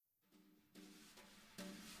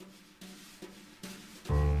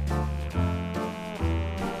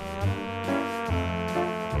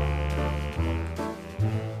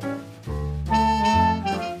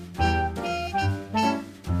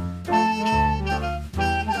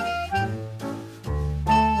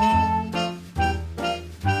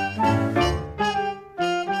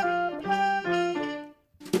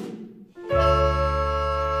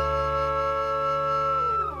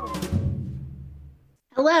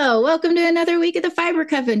Welcome to another week of the Fiber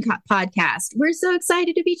Coven podcast. We're so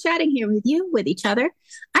excited to be chatting here with you, with each other.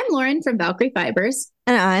 I'm Lauren from Valkyrie Fibers.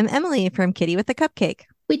 And I'm Emily from Kitty with the Cupcake.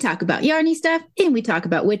 We talk about yarny stuff and we talk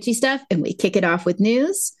about witchy stuff, and we kick it off with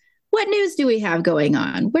news. What news do we have going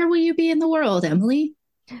on? Where will you be in the world, Emily?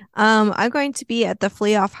 I'm going to be at the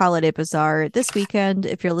Flea Off Holiday Bazaar this weekend.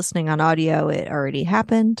 If you're listening on audio, it already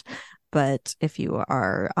happened. But if you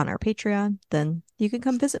are on our Patreon, then you can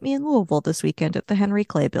come visit me in Louisville this weekend at the Henry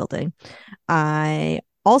Clay Building. I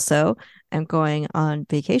also am going on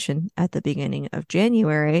vacation at the beginning of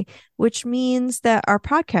January, which means that our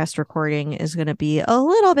podcast recording is going to be a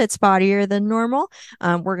little bit spottier than normal.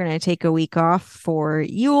 We're going to take a week off for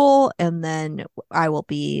Yule, and then I will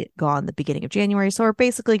be gone the beginning of January. So we're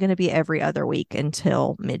basically going to be every other week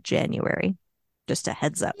until mid-January. Just a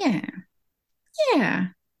heads up. Yeah. Yeah.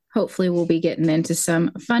 Hopefully, we'll be getting into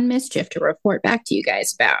some fun mischief to report back to you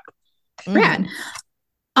guys about. Rad.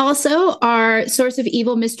 Also, our Source of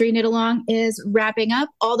Evil Mystery Knit Along is wrapping up.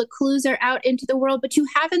 All the clues are out into the world, but you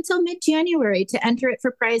have until mid-January to enter it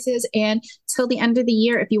for prizes, and till the end of the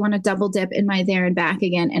year if you want to double dip in my there and back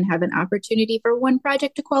again and have an opportunity for one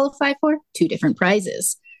project to qualify for two different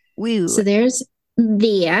prizes. Woo. So there's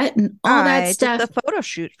that and all that stuff. I did the photo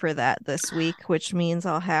shoot for that this week, which means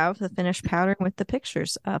I'll have the finished pattern with the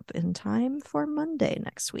pictures up in time for Monday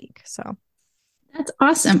next week. So that's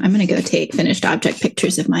awesome. I'm going to go take finished object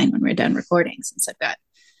pictures of mine when we're done recording, since I've got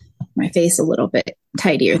my face a little bit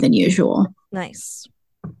tidier than usual. Nice.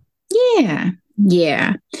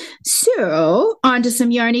 Yeah. So on to some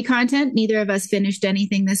yarny content. Neither of us finished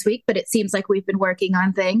anything this week, but it seems like we've been working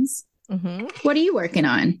on things. Mm-hmm. What are you working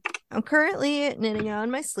on? I'm currently knitting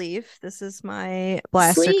on my sleeve. This is my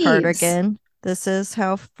blaster cardigan. This is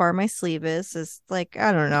how far my sleeve is. It's like,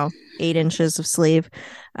 I don't know, 8 inches of sleeve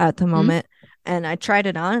at the moment. And I tried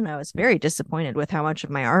it on and I was very disappointed with how much of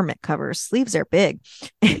my arm it covers. Sleeves are big.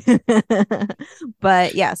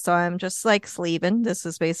 But yeah, so I'm just like sleeving. This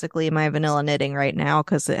is basically my vanilla knitting right now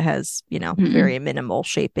because it has, very minimal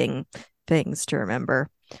shaping things to remember.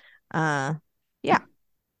 Yeah.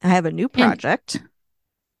 I have a new project.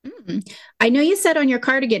 I know you said on your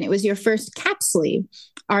cardigan it was your first cap sleeve.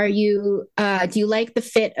 Do you like the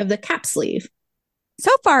fit of the cap sleeve? So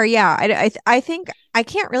far, yeah. I think I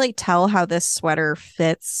can't really tell how this sweater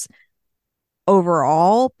fits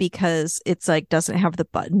overall because it's like doesn't have the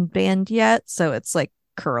button band yet, so it's like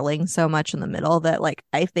curling so much in the middle that like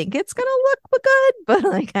I think it's gonna look good, but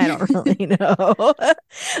like I don't really know.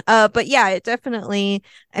 But yeah, it definitely,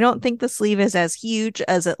 I don't think the sleeve is as huge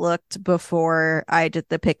as it looked before I did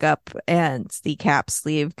the pickup and the cap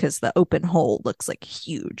sleeve, because the open hole looks like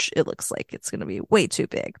huge. It looks like it's gonna be way too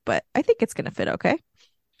big, but I think it's gonna fit okay.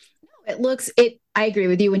 I agree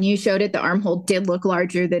with you. When you showed it, the armhole did look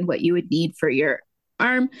larger than what you would need for your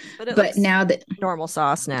arm, but now that normal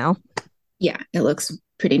sauce now. Yeah, it looks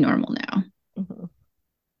pretty normal now. Mm-hmm.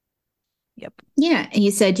 Yep. Yeah. And you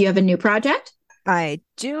said you have a new project? I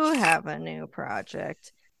do have a new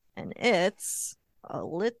project, and it's a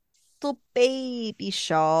little baby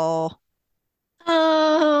shawl.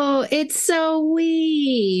 Oh, it's so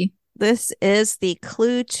wee. This is the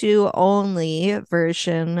Clue 2 only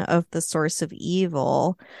version of the Source of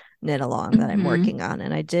Evil knit along that I'm working on.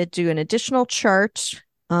 And I did do an additional chart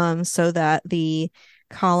so that the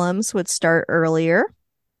columns would start earlier.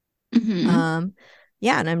 Yeah,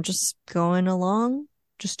 and I'm just going along,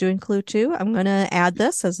 just doing Clue 2. I'm going to add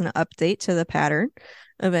this as an update to the pattern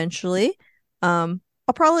eventually. I'll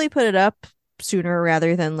probably put it up sooner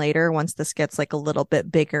rather than later once this gets like a little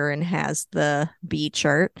bit bigger and has the B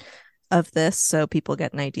chart of this, so people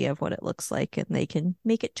get an idea of what it looks like and they can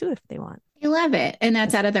make it too if they want. I love it. And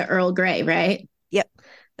that's out of the Earl Grey, right? Yep.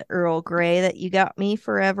 The Earl Grey that you got me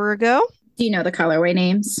forever ago. Do you know the colorway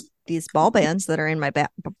names? These ball bands that are in my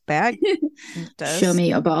bag. Show me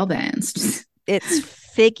your ball bands. It's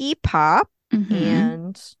Figgy Pop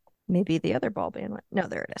and maybe the other ball band. No,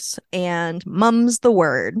 there it is. And Mum's the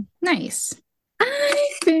Word. Nice.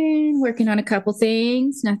 I've been working on a couple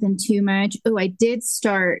things, nothing too much. Oh, I did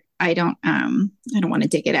start. I don't want to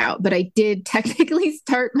dig it out, but I did technically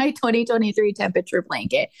start my 2023 temperature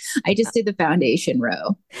blanket. I just did the foundation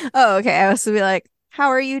row. Oh, okay. I was to be like, how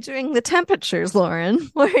are you doing the temperatures, Lauren?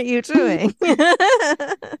 What are you doing?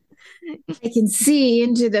 I can see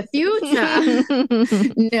into the future.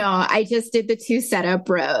 No, I just did the 2 setup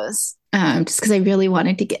rows. Just because I really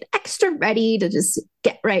wanted to get extra ready to just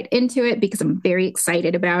get right into it because I'm very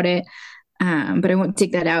excited about it. But I won't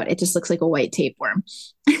dig that out. It just looks like a white tapeworm.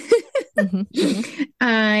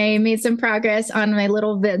 I made some progress on my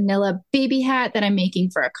little vanilla baby hat that I'm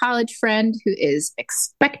making for a college friend who is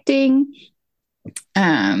expecting.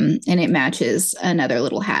 And it matches another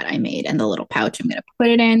little hat I made and the little pouch I'm going to put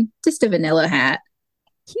it in. Just a vanilla hat.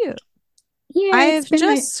 Cute. Yeah, it's I've been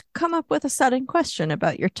just come up with a sudden question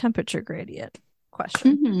about your temperature gradient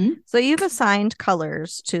question. Mm-hmm. So you've assigned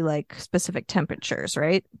colors to like specific temperatures,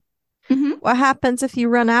 right? Mm-hmm. What happens if you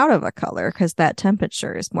run out of a color because that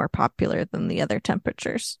temperature is more popular than the other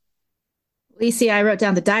temperatures? You see, I wrote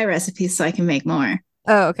down the dye recipes so I can make more.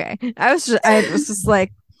 Oh, okay. I was just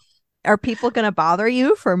like, are people going to bother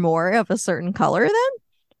you for more of a certain color then?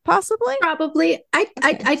 Possibly. Probably.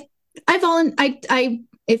 Okay.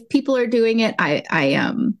 If people are doing it, I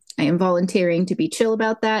am volunteering to be chill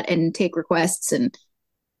about that and take requests and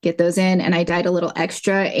get those in. And I dyed a little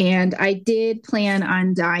extra, and I did plan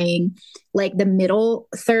on dyeing like the middle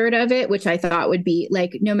third of it, which I thought would be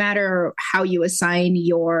like, no matter how you assign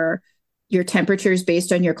your temperatures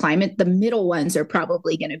based on your climate, the middle ones are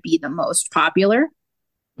probably going to be the most popular.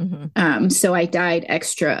 Mm-hmm. So I dyed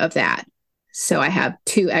extra of that. So I have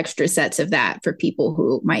two extra sets of that for people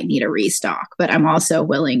who might need a restock, but I'm also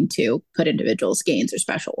willing to put individual skeins or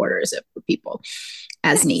special orders for people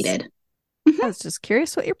as Nice. needed. I was just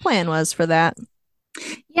curious what your plan was for that.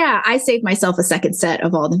 Yeah, I saved myself a second set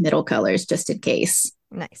of all the middle colors just in case.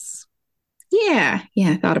 Nice. Yeah,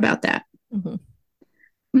 I thought about that. Mm-hmm.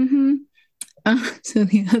 Mm-hmm. So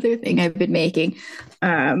the other thing I've been making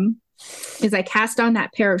um, is I cast on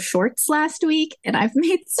that pair of shorts last week, and I've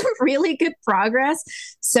made some really good progress.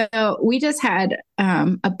 So we just had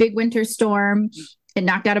a big winter storm. It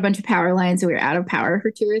knocked out a bunch of power lines. So we were out of power for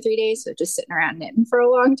 2 or 3 days. So just sitting around knitting for a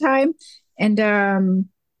long time. And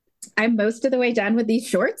I'm most of the way done with these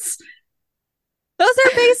shorts. Those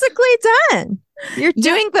are basically done. You're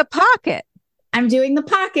doing the pocket. I'm doing the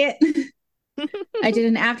pocket. I did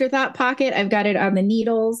an afterthought pocket. I've got it on the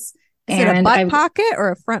needles. Is it a butt pocket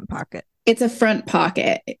or a front pocket? It's a front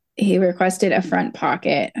pocket. He requested a front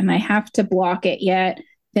pocket, and I have to block it yet,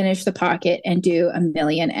 finish the pocket, and do a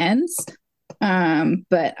million ends.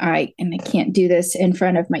 But I can't do this in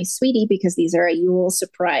front of my sweetie because these are a Yule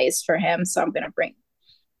surprise for him. So I'm going to bring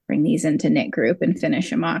these into knit group and finish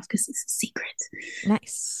them off because it's a secret.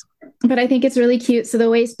 Nice. But I think it's really cute. So the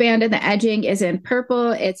waistband and the edging is in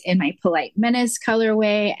purple. It's in my Polite Menace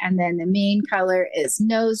colorway. And then the main color is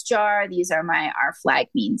Nose Jar. These are Our Flag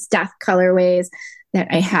Means Death colorways that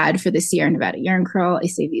I had for the Sierra Nevada Yarn Crawl. I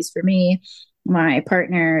saved these for me. My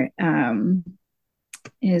partner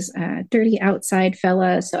is a dirty outside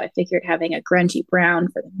fella. So I figured having a grungy brown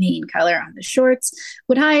for the main color on the shorts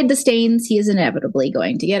would hide the stains he is inevitably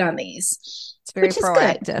going to get on these. It's very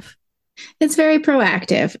proactive. It's very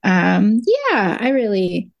proactive. Yeah, I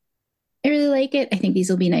really like it. I think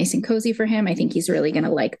these will be nice and cozy for him. I think he's really going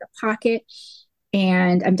to like the pocket.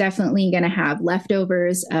 And I'm definitely going to have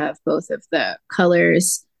leftovers of both of the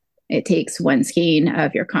colors. It takes one skein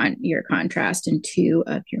of your contrast and two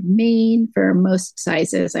of your main for most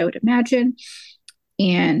sizes, I would imagine.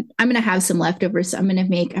 And I'm going to have some leftovers. So I'm going to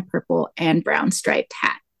make a purple and brown striped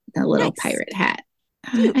hat, a little pirate hat.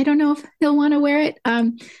 I don't know if he'll want to wear it.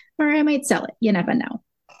 Or I might sell it. You never know.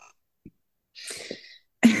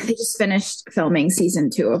 They just finished filming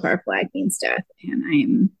season 2 of Our Flag Means Death, and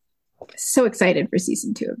I'm so excited for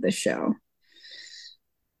season 2 of this show.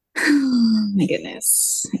 Oh my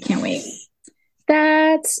goodness. I can't wait.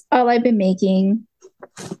 That's all I've been making.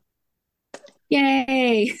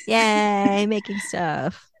 Yay. Yay, making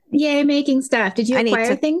stuff. Yay, making stuff. Did you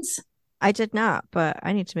acquire things? I did not, but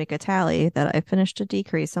I need to make a tally that I finished a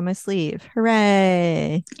decrease on my sleeve.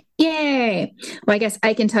 Hooray. Yay. Well, I guess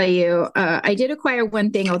I can tell you, I did acquire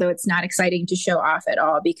one thing, although it's not exciting to show off at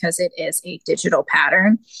all because it is a digital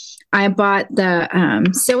pattern. I bought the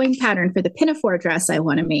sewing pattern for the pinafore dress I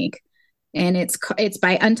want to make. And it's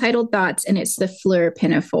by Untitled Thoughts, and it's the Fleur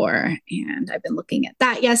Pinafore. And I've been looking at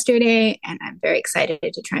that yesterday, and I'm very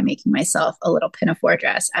excited to try making myself a little pinafore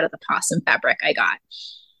dress out of the possum fabric I got.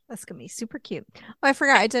 That's going to be super cute. Oh, I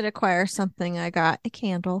forgot I did acquire something. I got a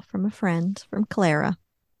candle from a friend, from Clara.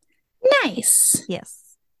 Nice.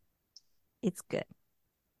 Yes. It's good.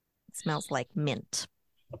 It smells like mint.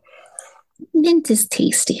 Mint is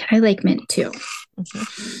tasty. I like mint too.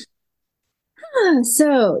 Mm-hmm.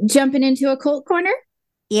 So, jumping into a cult corner?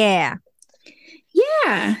 Yeah.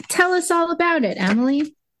 Yeah. Tell us all about it,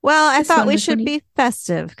 Emily. Well, I thought we should be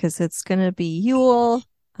festive because it's going to be Yule.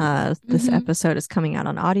 This episode is coming out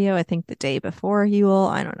on audio, I think the day before Yule.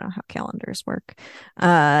 I don't know how calendars work.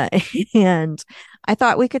 And I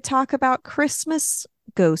thought we could talk about Christmas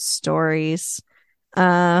ghost stories.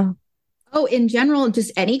 In general,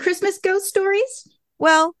 just any Christmas ghost stories?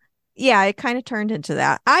 Well, yeah, it kind of turned into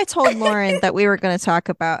that. I told Lauren that we were going to talk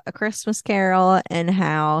about A Christmas Carol and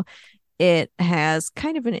how it has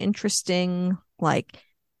kind of an interesting, like,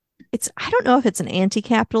 I don't know if it's an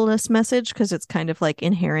anti-capitalist message because it's kind of like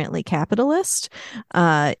inherently capitalist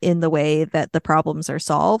in the way that the problems are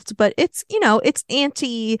solved, but it's, it's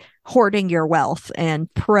anti hoarding your wealth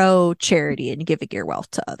and pro charity and giving your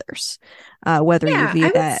wealth to others, whether you Yeah, view I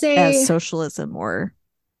would that as say, socialism or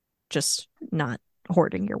just not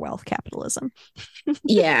hoarding your wealth capitalism.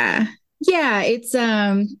 yeah. Yeah, it's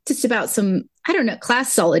just about some, I don't know,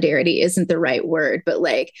 class solidarity isn't the right word, but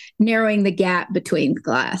like narrowing the gap between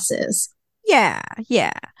classes. Yeah,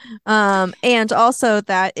 yeah. And also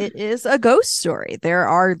that it is a ghost story. There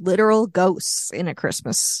are literal ghosts in A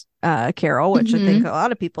Christmas Carol, which I think a Mm-hmm.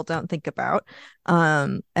 lot of people don't think about,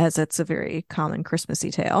 as it's a very common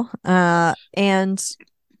Christmassy tale. And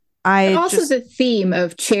But I also just, the theme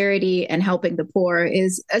of charity and helping the poor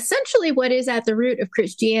is essentially what is at the root of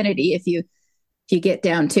Christianity if you get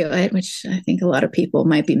down to it, which I think a lot of people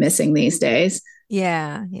might be missing these days.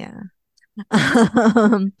 yeah, yeah.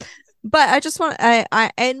 um, but I just want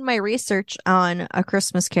I in my research on A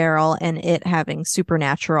Christmas Carol and it having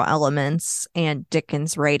supernatural elements and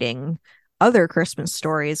Dickens writing other Christmas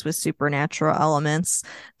stories with supernatural elements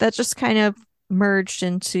that just kind of merged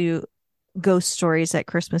into ghost stories at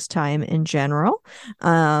Christmas time in general.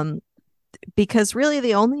 Because really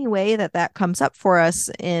the only way that that comes up for us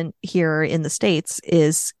in here in the States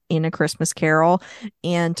is in A Christmas Carol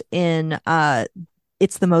and in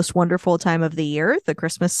It's the Most Wonderful Time of the Year, the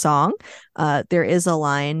Christmas song. There is a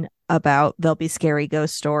line about there'll be scary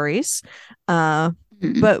ghost stories.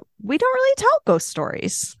 Mm-hmm. But we don't really tell ghost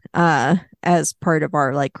stories as part of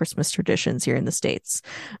our like Christmas traditions here in the States.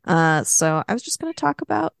 So I was just going to talk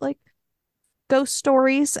about like ghost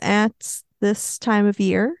stories at this time of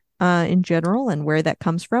year in general and where that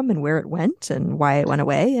comes from and where it went and why it went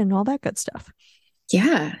away and all that good stuff.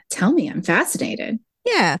 Yeah, tell me, I'm fascinated.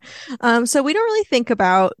 Yeah. So we don't really think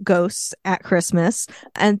about ghosts at Christmas,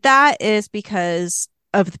 and that is because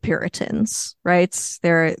of the Puritans, right?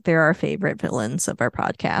 They're our favorite villains of our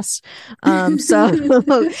podcast.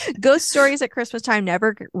 So ghost stories at Christmas time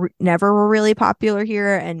never were really popular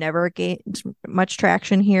here and never gained much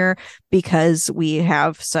traction here because we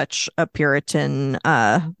have such a Puritan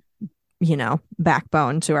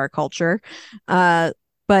backbone to our culture.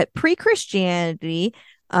 But pre-Christianity,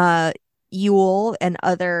 Yule and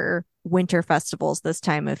other winter festivals this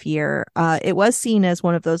time of year, it was seen as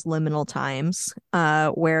one of those liminal times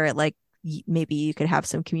where like maybe you could have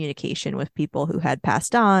some communication with people who had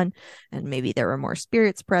passed on and maybe there were more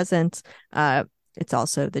spirits present. It's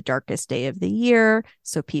also the darkest day of the year,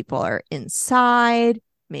 so people are inside.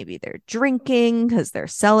 Maybe they're drinking because they're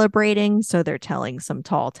celebrating, so they're telling some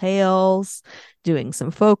tall tales, doing some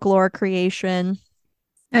folklore creation.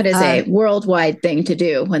 That is Uh, a worldwide thing to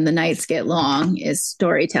do when the nights get long is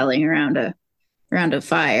storytelling around a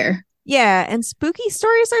fire. Yeah, and spooky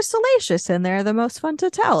stories are salacious and they're the most fun to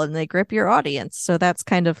tell and they grip your audience. So that's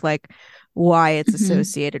kind of like why it's Mm-hmm.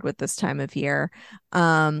 associated with this time of year.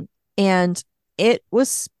 And it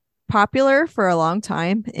was popular for a long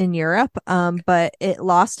time in Europe, but it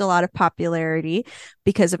lost a lot of popularity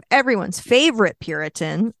because of everyone's favorite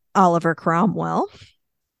Puritan, Oliver Cromwell.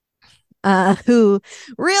 Who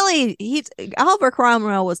really Oliver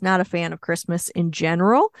Cromwell was not a fan of Christmas in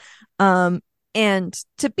general. And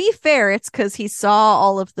to be fair, it's because he saw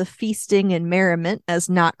all of the feasting and merriment as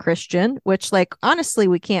not Christian, which, like, honestly,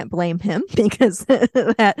 we can't blame him because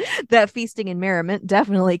that feasting and merriment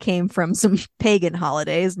definitely came from some pagan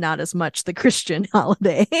holidays, not as much the Christian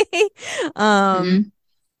holiday. um, Mm-hmm.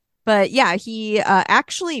 but yeah, he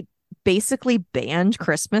actually basically banned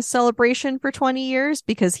Christmas celebration for 20 years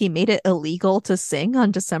because he made it illegal to sing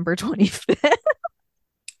on December 25th,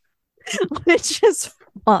 which is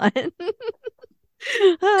fun.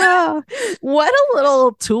 Oh, what a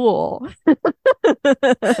little tool. Real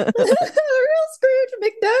Scrooge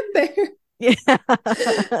McDuck there. Yeah.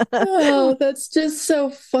 Oh, that's just so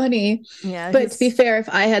funny. Yeah, But to be his fair, if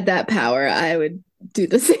I had that power, I would do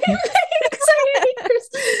the same thing because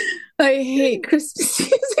I hate Christmas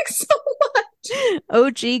music so much.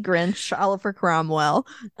 OG Grinch, Oliver Cromwell.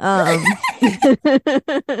 Oh,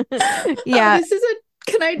 Yeah.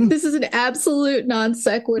 this is an absolute non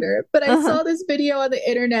sequitur, but I Uh-huh. saw this video on the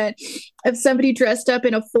internet of somebody dressed up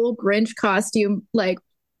in a full Grinch costume, like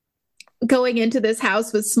going into this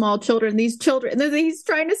house with small children. These children, he's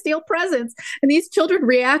trying to steal presents, and these children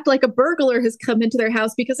react like a burglar has come into their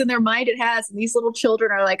house because in their mind it has. And these little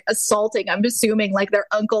children are like assaulting, I'm assuming, like their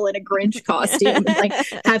uncle in a Grinch costume and like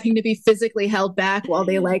having to be physically held back while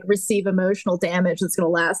they like receive emotional damage that's going to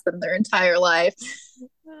last them their entire life.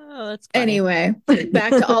 Oh, that's funny. Anyway,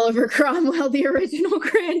 back to Oliver Cromwell, the original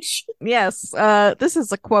Grinch. Yes, this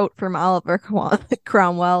is a quote from Oliver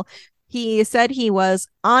Cromwell. He said he was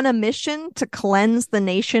on a mission to cleanse the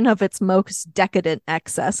nation of its most decadent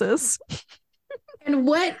excesses. And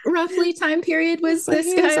what roughly time period was So this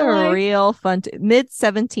he was guy a alive? real fun mid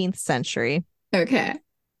 17th century. Okay,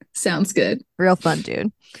 sounds good. Real fun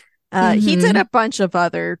dude. He did Mm-hmm. a bunch of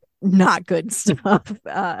other not good stuff.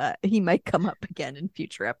 He might come up again in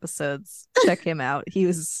future episodes. Check him out. He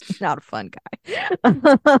was not a fun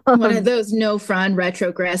guy. One of those no fun,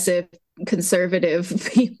 retrogressive, conservative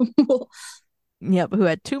people. Yep, who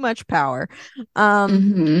had too much power. Um,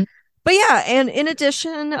 Mm-hmm. but yeah, and in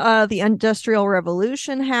addition, the Industrial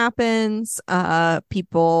Revolution happens.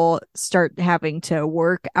 People start having to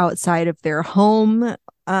work outside of their home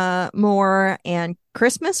more, and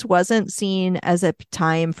Christmas wasn't seen as a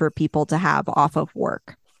time for people to have off of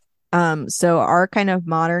work. So our kind of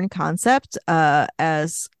modern concept,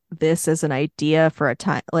 as this as an idea for a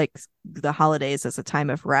time like the holidays as a time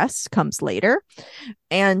of rest comes later.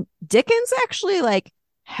 And Dickens actually like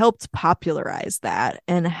helped popularize that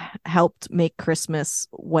and helped make Christmas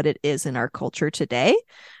what it is in our culture today.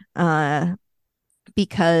 Uh,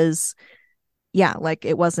 because yeah, like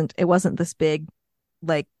it wasn't this big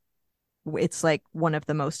like it's like one of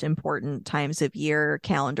the most important times of year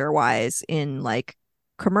calendar wise in like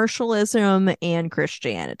commercialism and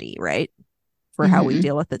Christianity, right? For how we Mm-hmm.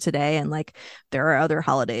 deal with it today. And like there are other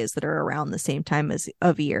holidays that are around the same time as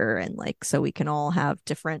of year. And like so we can all have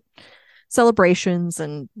different celebrations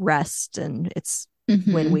and rest. And it's when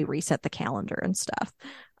Mm-hmm. we reset the calendar and stuff.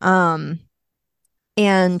 Um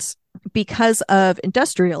and because of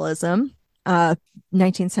industrialism,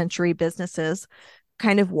 19th century businesses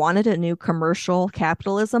kind of wanted a new commercial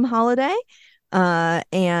capitalism holiday. Well,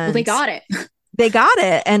 they And got it. they got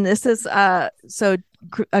it. And this is so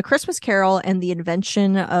a Christmas Carol and the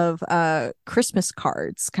invention of Christmas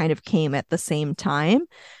cards kind of came at the same time.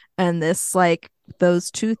 And this like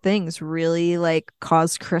those two things really like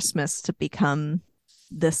caused Christmas to become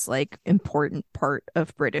this like important part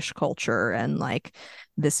of British culture and like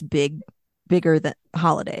this bigger than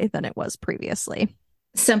holiday than it was previously.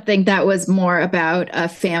 Something that was more about a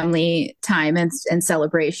family time and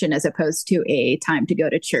celebration as opposed to a time to go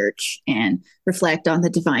to church and reflect on the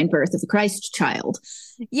divine birth of the Christ child.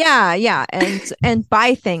 Yeah, and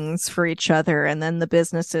buy things for each other, and then the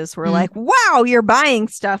businesses were Mm. like, "Wow, you're buying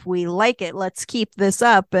stuff. We like it. Let's keep this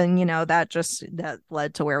up." And that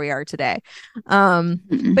led to where we are today.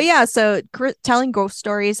 But yeah, so telling ghost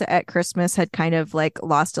stories at Christmas had kind of like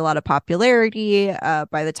lost a lot of popularity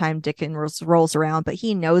by the time Dickens rolls around, but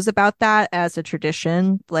he knows about that as a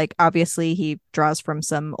tradition. Like obviously, he draws from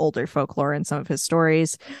some older folklore in some of his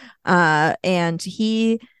stories, and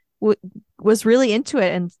he was really into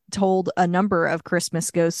it and told a number of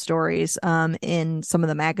Christmas ghost stories in some of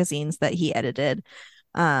the magazines that he edited.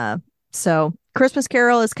 So Christmas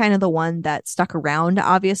Carol is kind of the one that stuck around,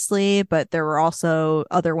 obviously, but there were also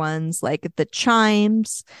other ones like The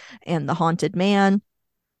Chimes and The Haunted Man.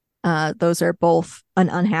 Those are both an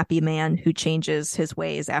unhappy man who changes his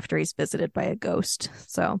ways after he's visited by a ghost.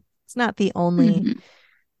 So it's not the only Mm-hmm.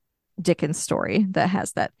 Dickens story that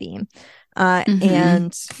has that theme. Mm-hmm.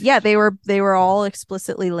 And yeah, they were all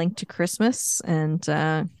explicitly linked to Christmas and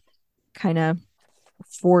kind of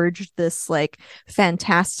forged this like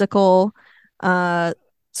fantastical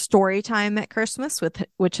story time at Christmas with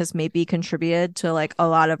which has maybe contributed to like a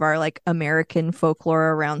lot of our like American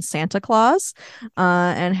folklore around Santa Claus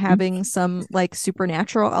and having some like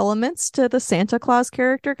supernatural elements to the Santa Claus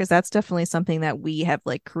character because that's definitely something that we have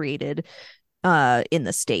like created in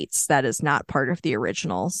the States that is not part of the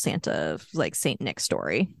original Santa like Saint Nick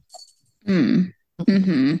story.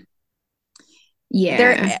 Mm-hmm.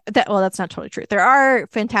 There Yeah. that well that's not totally true. There are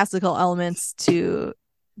fantastical elements to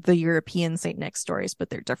the European Saint Nick stories, but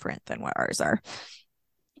they're different than what ours are.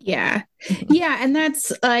 Yeah. Yeah. And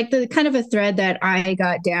that's like the kind of a thread that I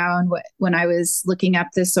got down when I was looking up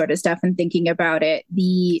this sort of stuff and thinking about it.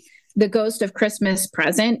 The Ghost of Christmas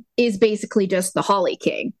Present is basically just the Holly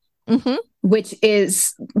King, Mm-hmm. which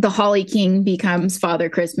is the Holly King becomes Father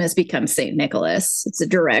Christmas, becomes St. Nicholas. It's a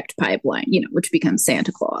direct pipeline, which becomes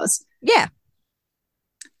Santa Claus. Yeah.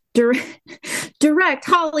 Direct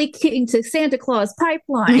Holly King to Santa Claus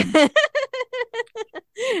pipeline.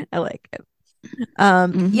 I like it.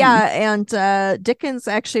 Mm-hmm. Yeah, and Dickens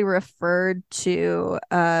actually referred to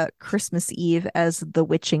Christmas Eve as the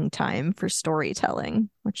witching time for storytelling,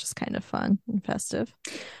 which is kind of fun and festive.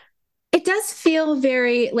 It does feel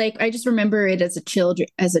very like I just remember it as a children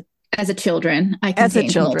as a As a children, I As a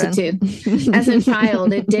contained children. multitude. As a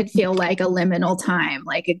child, it did feel like a liminal time,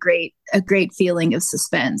 like a great feeling of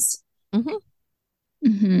suspense. Hmm.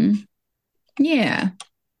 Hmm. Yeah.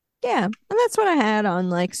 Yeah, and that's what I had on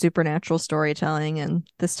like supernatural storytelling and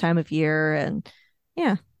this time of year, and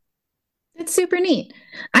yeah. It's super neat.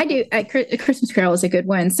 Christmas Carol is a good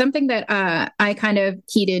one. Something that I kind of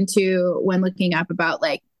keyed into when looking up about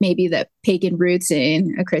like maybe the pagan roots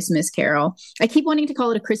in A Christmas Carol. I keep wanting to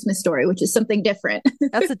call it A Christmas Story, which is something different.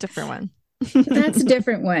 That's a different one. That's a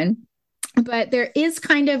different one. But there is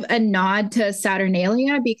kind of a nod to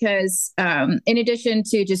Saturnalia because, in addition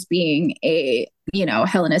to just being a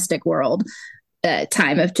Hellenistic world,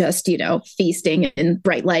 time of just feasting and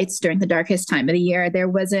bright lights during the darkest time of the year, there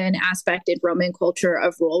was an aspect in Roman culture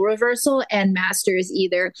of role reversal and masters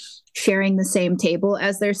either sharing the same table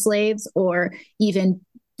as their slaves or even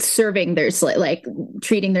serving their like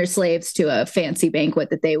treating their slaves to a fancy banquet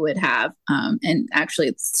that they would have, and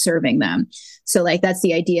actually serving them. So like that's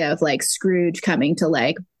the idea of like Scrooge coming to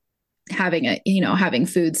like having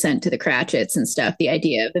food sent to the Cratchits and stuff, the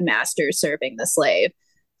idea of the master serving the slave.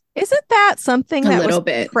 Isn't that something A that was little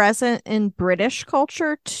bit. present in British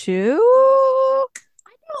culture too?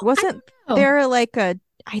 I Wasn't don't know. there like a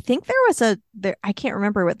I think there was a there I can't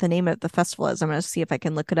remember what the name of the festival is. I'm gonna see if I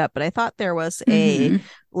can look it up, but I thought there was a Mm-hmm.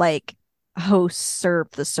 like host serve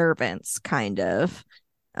the servants kind of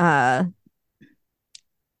uh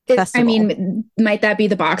I festival. mean, might that be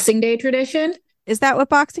the Boxing Day tradition? Is that what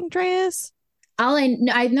Boxing Day is?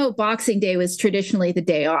 I know Boxing Day was traditionally the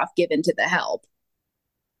day off given to the help,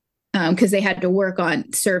 because they had to work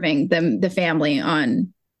on serving the family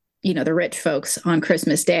on, the rich folks on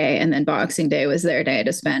Christmas Day, and then Boxing Day was their day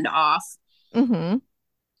to spend off. Mm-hmm.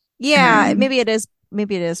 Yeah, Um, maybe it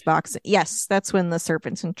is boxing. Yes, that's when the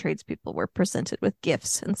servants and tradespeople were presented with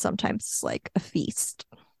gifts and sometimes like a feast.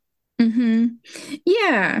 mm-hmm.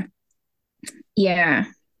 Yeah, yeah.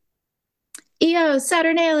 EO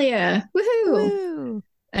Saturnalia, woohoo! Woo!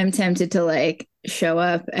 I'm tempted to like show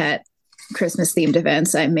up at Christmas themed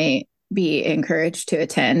events. I may be encouraged to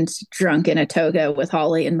attend drunk in a toga with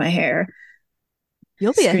holly in my hair,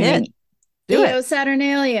 You'll be a hit. screaming Do it. EO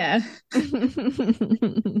Saturnalia.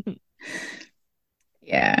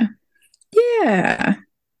 Yeah. Yeah.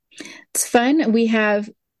 It's fun.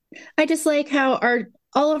 I just like how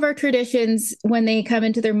all of our traditions, when they come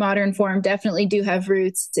into their modern form, definitely do have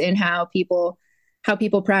roots in how people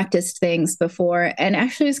practiced things before. And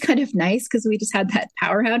actually, it was kind of nice because we just had that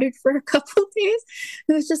power outage for a couple of days.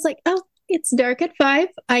 It was just like, oh, it's dark at 5.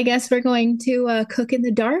 I guess we're going to cook in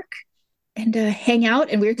the dark and hang out.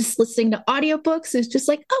 And we were just listening to audiobooks. It's just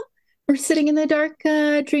like, oh, we're sitting in the dark,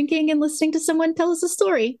 drinking and listening to someone tell us a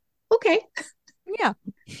story. Okay. Yeah,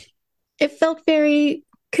 It felt very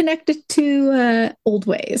connected to old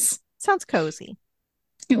ways. sounds cozy.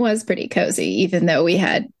 It was pretty cozy, even though we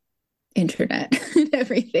had internet and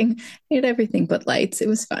everything. We had everything but lights. It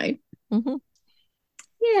was fine. Hmm.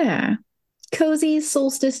 Yeah. Cozy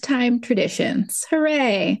solstice time traditions.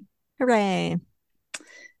 Hooray. Hooray.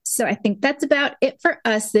 So I think that's about it for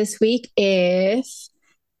us this week. If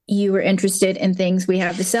you were interested in things we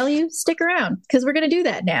have to sell you, stick around because we're going to do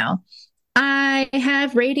that now. I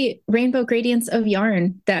have rainbow gradients of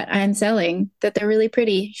yarn that I'm selling that they're really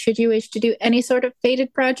pretty. Should you wish to do any sort of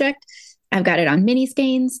faded project, I've got it on mini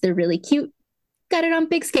skeins. They're really cute. Got it on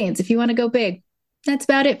big skeins if you want to go big. That's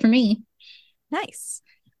about it for me. Nice.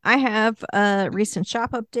 I have a recent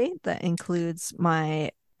shop update that includes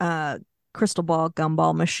my crystal ball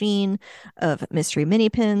gumball machine of mystery mini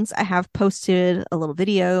pins. I have posted a little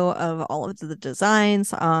video of all of the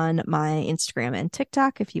designs on my Instagram and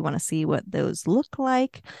TikTok if you want to see what those look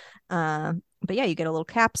like. But yeah, you get a little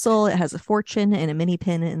capsule. It has a fortune and a mini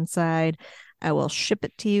pin inside. I will ship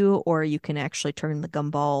it to you, or you can actually turn the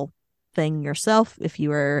gumball thing yourself if you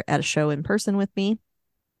were at a show in person with me.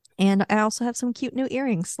 And I also have some cute new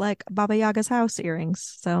earrings, like Baba Yaga's house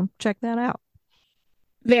earrings. So check that out.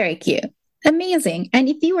 Very cute. Amazing. And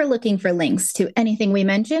if you are looking for links to anything we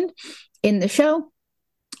mentioned in the show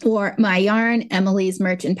or my yarn, Emily's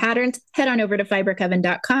merch and patterns, head on over to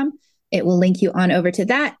fibercoven.com. It will link you on over to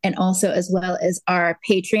that, and also as well as our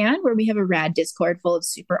Patreon, where we have a rad Discord full of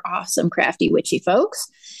super awesome, crafty, witchy folks,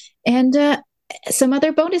 and some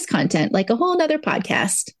other bonus content, like a whole nother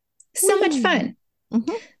podcast. So much fun.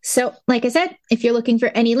 Mm-hmm. So, like I said, if you're looking for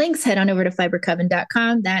any links, head on over to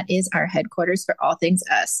fibercoven.com. That is our headquarters for all things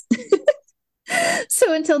us.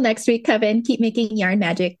 So until next week, Coven, keep making yarn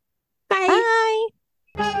magic. Bye. Bye.